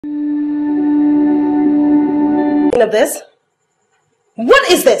meaning of this?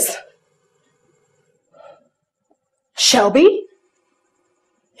 What is this? Shelby?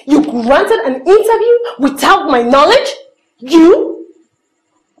 You granted an interview without my knowledge? You?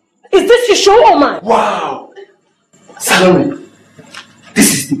 Is this your show or mine? Wow! Salome,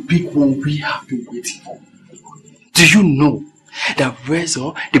 this is the big one we have been waiting for. Do you know that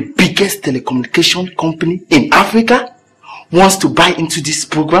Razor, the biggest telecommunication company in Africa, wants to buy into this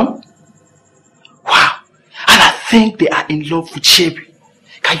program? Wow! And I think they are in love with Shelby.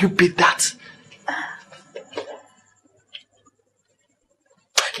 Can you beat that?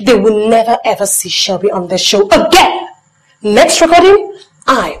 They will never ever see Shelby on the show again. Next recording,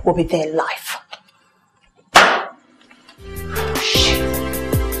 I will be there live. Shit.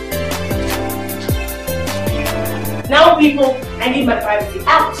 Now people, I need my privacy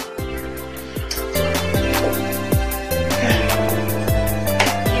out.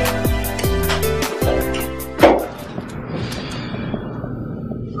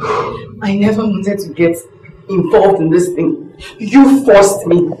 I never wanted to get involved in this thing. You forced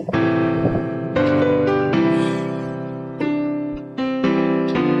me.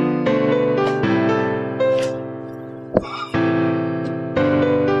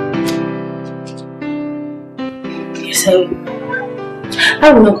 You say,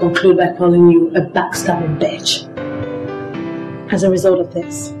 I will not conclude by calling you a backstabbing bitch. As a result of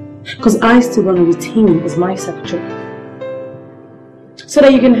this, because I still want to retain you as my secretary. So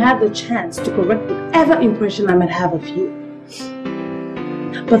that you can have the chance to correct whatever impression I might have of you.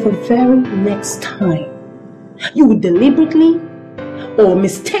 But the very next time you would deliberately or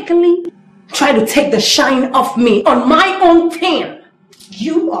mistakenly try to take the shine off me on my own team,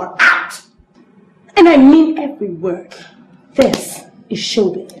 you are out. And I mean every word. This is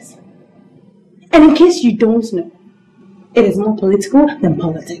showbiz. And in case you don't know, it is more political than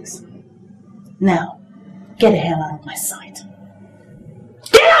politics. Now, get the hell out of my sight.